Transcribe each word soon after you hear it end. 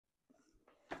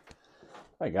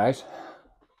Hi guys,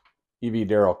 EV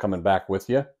Daryl coming back with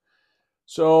you.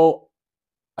 So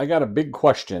I got a big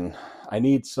question. I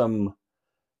need some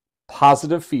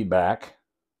positive feedback.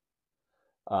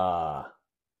 Uh,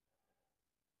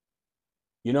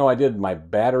 I did my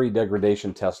battery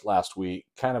degradation test last week,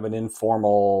 kind of an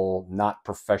informal, not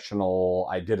professional.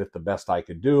 I did it the best I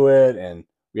could do it, and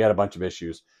we had a bunch of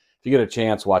issues. If you get a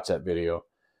chance, watch that video.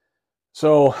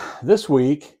 So this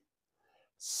week,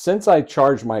 since I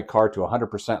charged my car to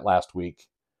 100% last week,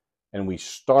 and we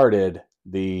started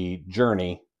the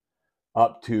journey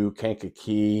up to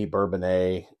Kankakee,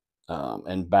 Bourbonnais,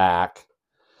 and back.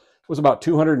 It was about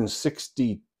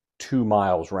 262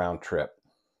 miles round trip.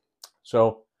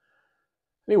 So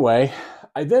anyway,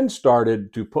 I then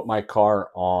started to put my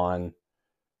car on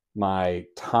my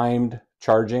timed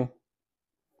charging.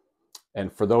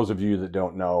 And for those of you that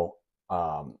don't know,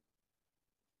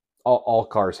 all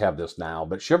cars have this now,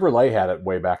 but Chevrolet had it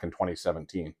way back in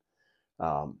 2017.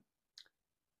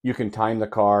 You can time the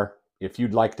car if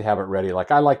you'd like to have it ready. Like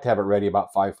I like to have it ready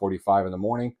about 5:45 in the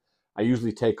morning. I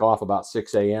usually take off about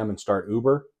 6 a.m. and start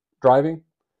Uber driving.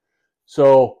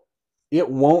 So it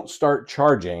won't start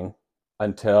charging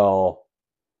until,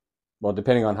 well,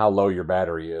 depending on how low your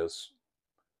battery is,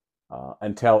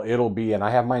 until it'll be, and I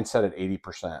have mine set at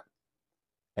 80%.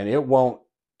 And it won't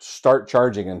start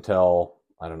charging until,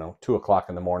 I don't know, 2 o'clock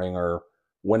in the morning or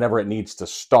whenever it needs to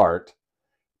start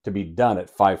to be done at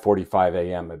 5:45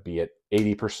 a.m. It'd be at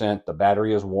 80%. The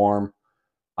battery is warm.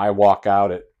 I walk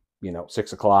out at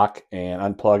 6 o'clock and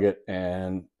unplug it,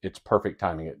 and it's perfect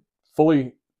timing. It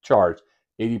fully charged,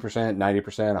 80%,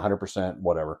 90%, 100%,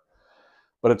 whatever.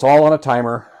 But it's all on a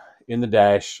timer in the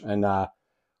dash, and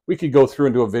we could go through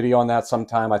and do a video on that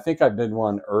sometime. I think I did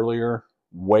one earlier,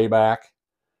 way back.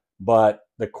 But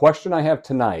the question I have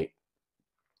tonight,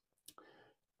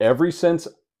 ever since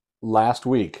last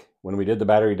week when we did the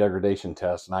battery degradation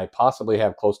test, and I possibly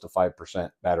have close to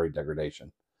 5% battery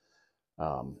degradation,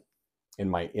 in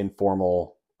my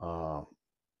informal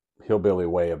hillbilly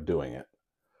way of doing it.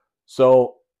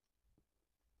 So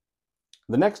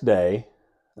the next day,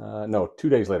 no, 2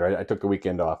 days later, I took the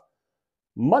weekend off.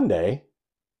 Monday,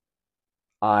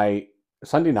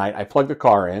 Sunday night, I plugged the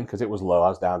car in because it was low. I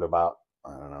was down to about,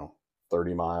 I don't know,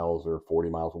 30 miles or 40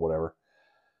 miles or whatever.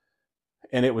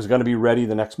 And it was going to be ready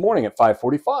the next morning at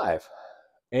 5:45.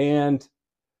 And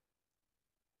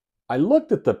I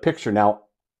looked at the picture now,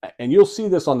 and you'll see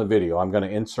this on the video. I'm going to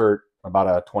insert about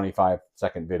a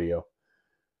 25-second video.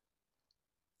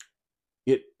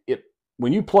 It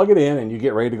when you plug it in and you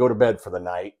get ready to go to bed for the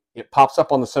night, it pops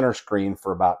up on the center screen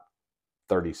for about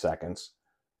 30 seconds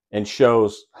and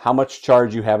shows how much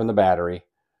charge you have in the battery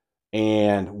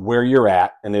and where you're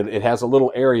at. And it has a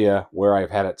little area where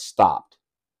I've had it stopped,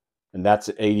 and that's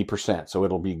at 80%. So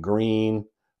it'll be green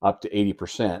up to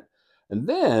 80%. And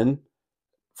then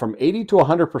from 80 to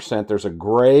 100%, there's a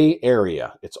gray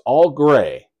area. It's all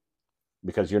gray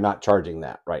because you're not charging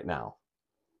that right now.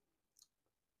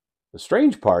 The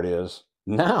strange part is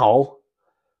now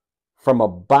from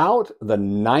about the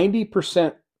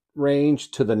 90%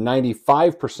 range to the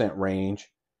 95%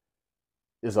 range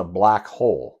is a black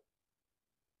hole.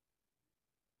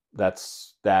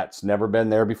 That's never been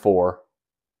there before.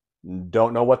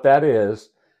 Don't know what that is.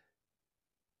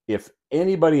 If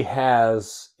anybody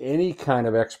has any kind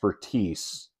of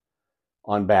expertise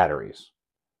on batteries,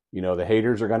 the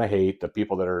haters are going to hate. The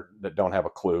people that don't have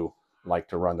a clue like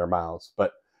to run their mouths.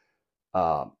 But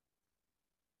I'm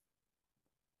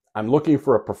looking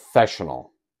for a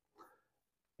professional.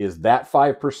 Is that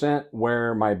 5%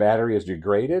 where my battery is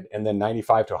degraded, and then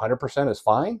 95 to 100% is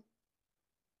fine?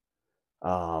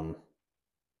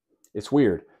 It's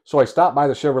weird. So I stopped by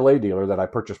the Chevrolet dealer that I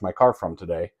purchased my car from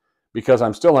today because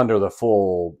I'm still under the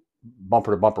full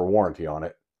bumper-to-bumper warranty on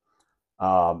it.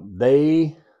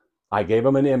 I gave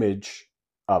them an image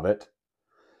of it.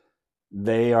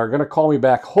 They are going to call me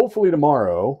back hopefully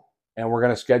tomorrow, and we're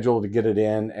going to schedule to get it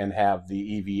in and have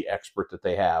the EV expert that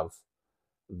they have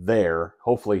there.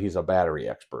 Hopefully he's a battery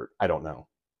expert. I don't know.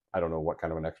 I don't know what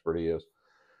kind of an expert he is.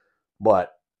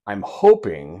 But I'm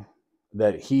hoping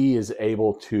that he is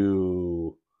able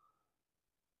to,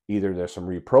 either there's some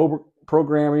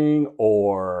reprogramming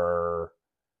or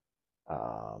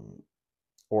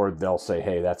they'll say,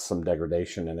 hey, that's some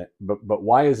degradation in it. But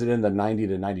why is it in the 90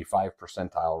 to 95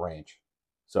 percentile range?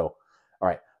 So, all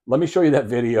right, let me show you that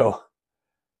video.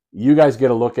 You guys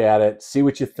get a look at it, see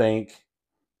what you think,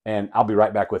 and I'll be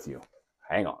right back with you.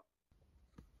 Hang on.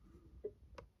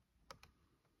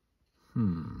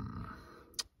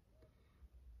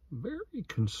 Very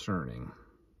concerning.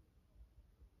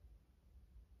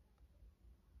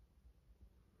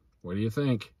 What do you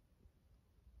think?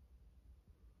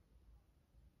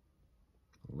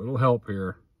 little help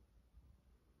here.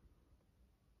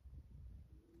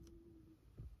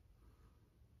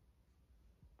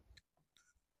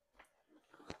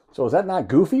 So is that not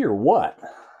goofy or what?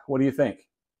 What do you think?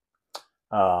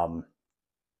 I'm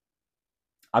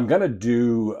going to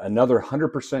do another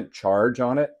 100% charge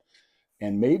on it,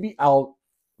 and maybe I'll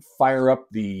fire up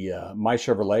the My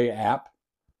Chevrolet app,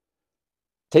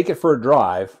 take it for a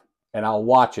drive, and I'll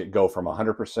watch it go from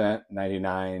 100%,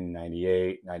 99,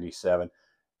 98, 97.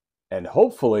 And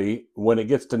hopefully when it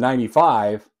gets to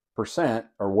 95%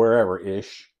 or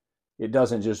wherever-ish, it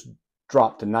doesn't just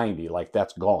drop to 90, like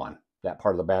that's gone. That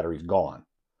part of the battery's gone.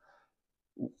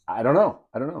 I don't know.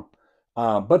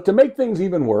 But to make things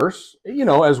even worse,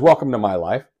 as welcome to my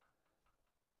life,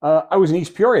 I was in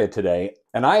East Peoria today,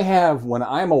 and I have, when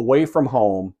I'm away from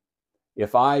home,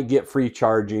 if I get free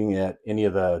charging at any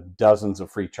of the dozens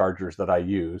of free chargers that I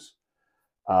use,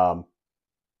 I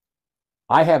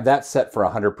have that set for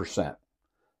 100%.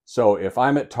 So if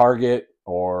I'm at Target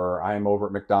or I'm over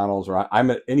at McDonald's or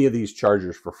I'm at any of these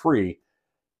chargers for free,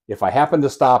 if I happen to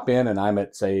stop in and I'm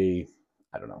at, say,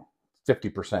 I don't know,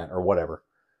 50% or whatever,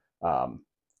 I'm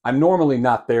normally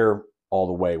not there all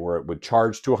the way where it would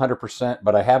charge to 100%,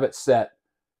 but I have it set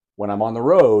when I'm on the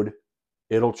road,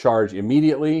 it'll charge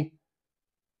immediately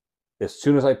as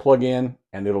soon as I plug in,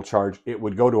 and it'll charge. It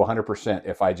would go to 100%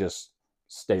 if I just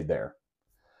stayed there.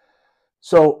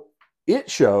 So it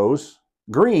shows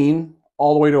green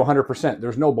all the way to 100%.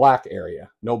 There's no black area,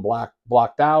 no black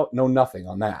blocked out, no nothing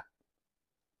on that.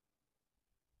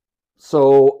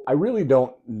 So I really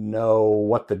don't know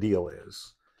what the deal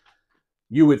is.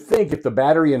 You would think if the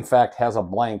battery, in fact, has a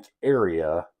blank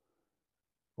area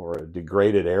or a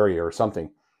degraded area or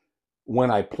something, when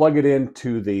I plug it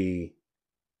into the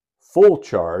full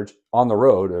charge on the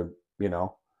road,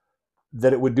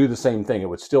 that it would do the same thing. It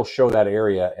would still show that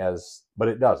area but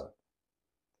it doesn't.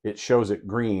 It shows it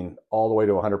green all the way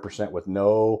to 100% with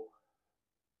no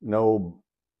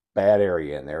bad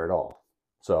area in there at all.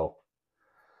 So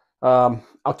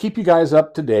I'll keep you guys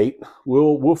up to date.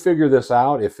 We'll figure this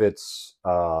out, if it's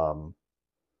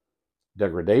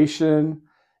degradation,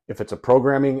 if it's a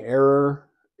programming error,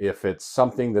 if it's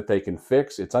something that they can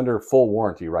fix. It's under full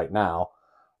warranty right now.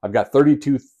 I've got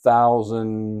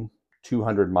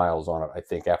 32,200 miles on it, I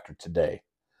think, after today.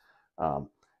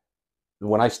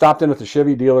 When I stopped in at the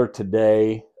Chevy dealer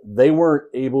today, they weren't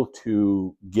able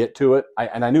to get to it.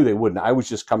 And I knew they wouldn't. I was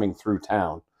just coming through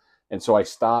town. And so I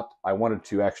stopped. I wanted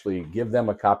to actually give them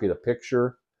a copy of the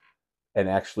picture and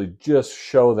actually just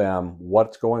show them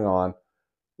what's going on.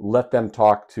 Let them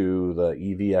talk to the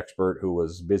EV expert who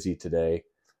was busy today,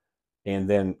 and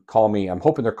then call me. I'm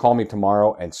hoping they'll call me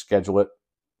tomorrow and schedule it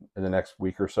in the next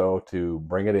week or so to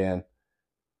bring it in,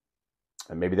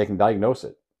 and maybe they can diagnose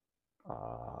it.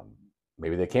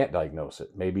 Maybe they can't diagnose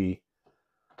it. Maybe,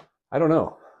 I don't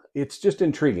know. It's just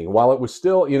intriguing. While it was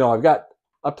still, I've got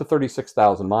up to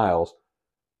 36,000 miles,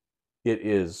 it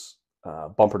is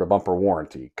bumper to bumper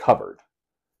warranty covered.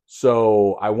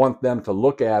 So I want them to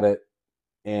look at it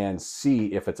and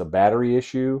see if it's a battery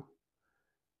issue,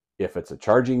 if it's a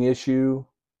charging issue,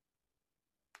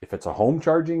 if it's a home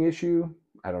charging issue.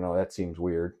 I don't know. That seems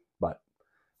weird, but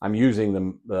I'm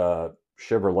using the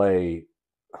Chevrolet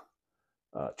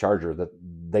charger that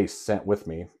they sent with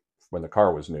me when the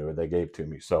car was new, and they gave to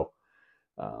me. So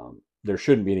there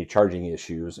shouldn't be any charging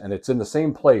issues, and it's in the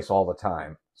same place all the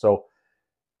time. So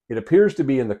it appears to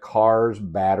be in the car's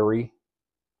battery.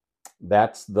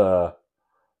 That's the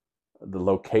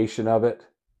location of it.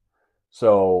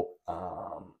 So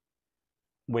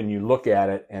when you look at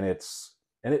it,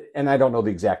 and I don't know the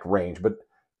exact range, but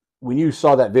when you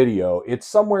saw that video, it's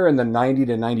somewhere in the 90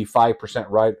 to 95%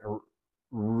 right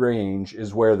range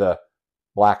is where the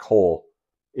black hole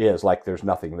is, like there's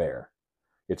nothing there.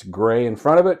 It's gray in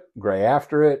front of it, gray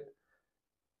after it.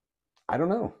 I don't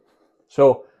know.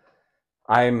 So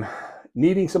I'm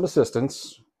needing some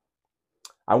assistance.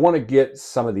 I want to get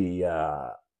some of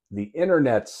the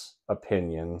internet's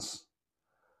opinions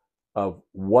of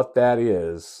what that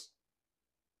is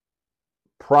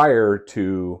prior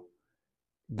to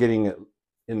getting it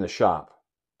in the shop,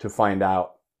 to find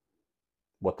out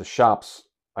what the shop's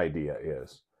idea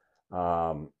is.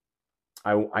 I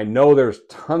know there's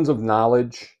tons of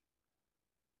knowledge,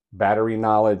 battery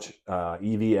knowledge,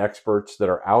 EV experts that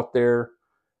are out there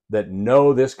that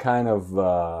know this kind of,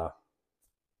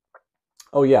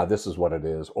 oh yeah, this is what it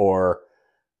is, or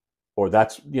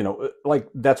that's, like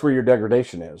that's where your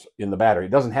degradation is in the battery.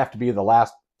 It doesn't have to be the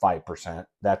last 5%.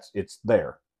 It's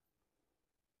there.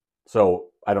 So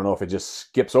I don't know if it just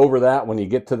skips over that when you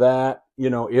get to that,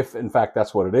 if in fact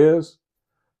that's what it is.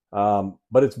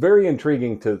 But it's very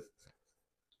intriguing to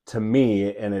to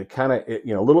me, and it kind of,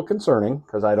 you know, a little concerning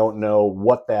because I don't know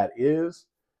what that is.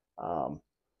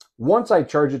 Once I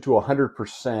charge it to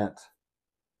 100%,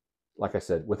 like I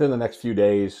said, within the next few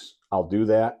days, I'll do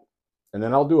that. And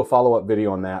then I'll do a follow-up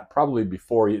video on that, probably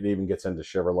before it even gets into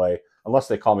Chevrolet, unless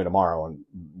they call me tomorrow and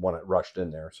want it rushed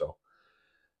in there. So,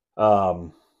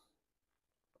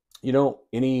 you know,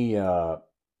 any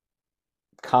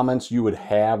comments you would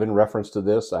have in reference to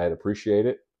this, I'd appreciate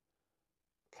it.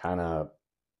 Kind of,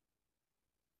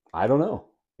 I don't know.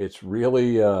 It's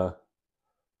really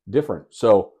different.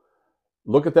 So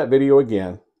look at that video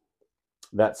again,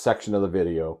 that section of the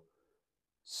video.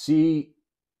 See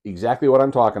exactly what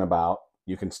I'm talking about.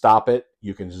 You can stop it,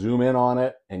 you can zoom in on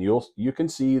it, and you can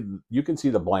see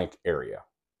the blank area.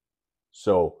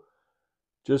 So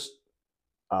just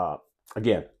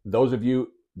again, those of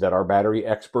you that are battery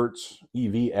experts,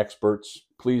 EV experts,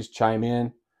 please chime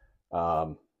in.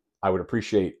 I would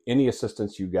appreciate any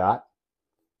assistance you got,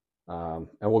 and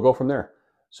we'll go from there.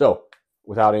 So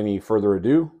without any further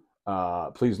ado,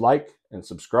 please like and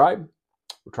subscribe.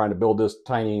 We're trying to build this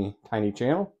tiny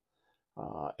channel.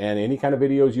 And any kind of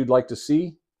videos you'd like to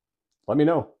see, let me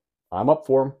know. I'm up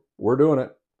for them. We're doing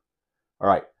it. All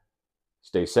right.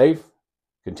 Stay safe.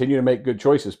 Continue to make good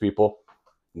choices, people.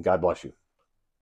 And God bless you.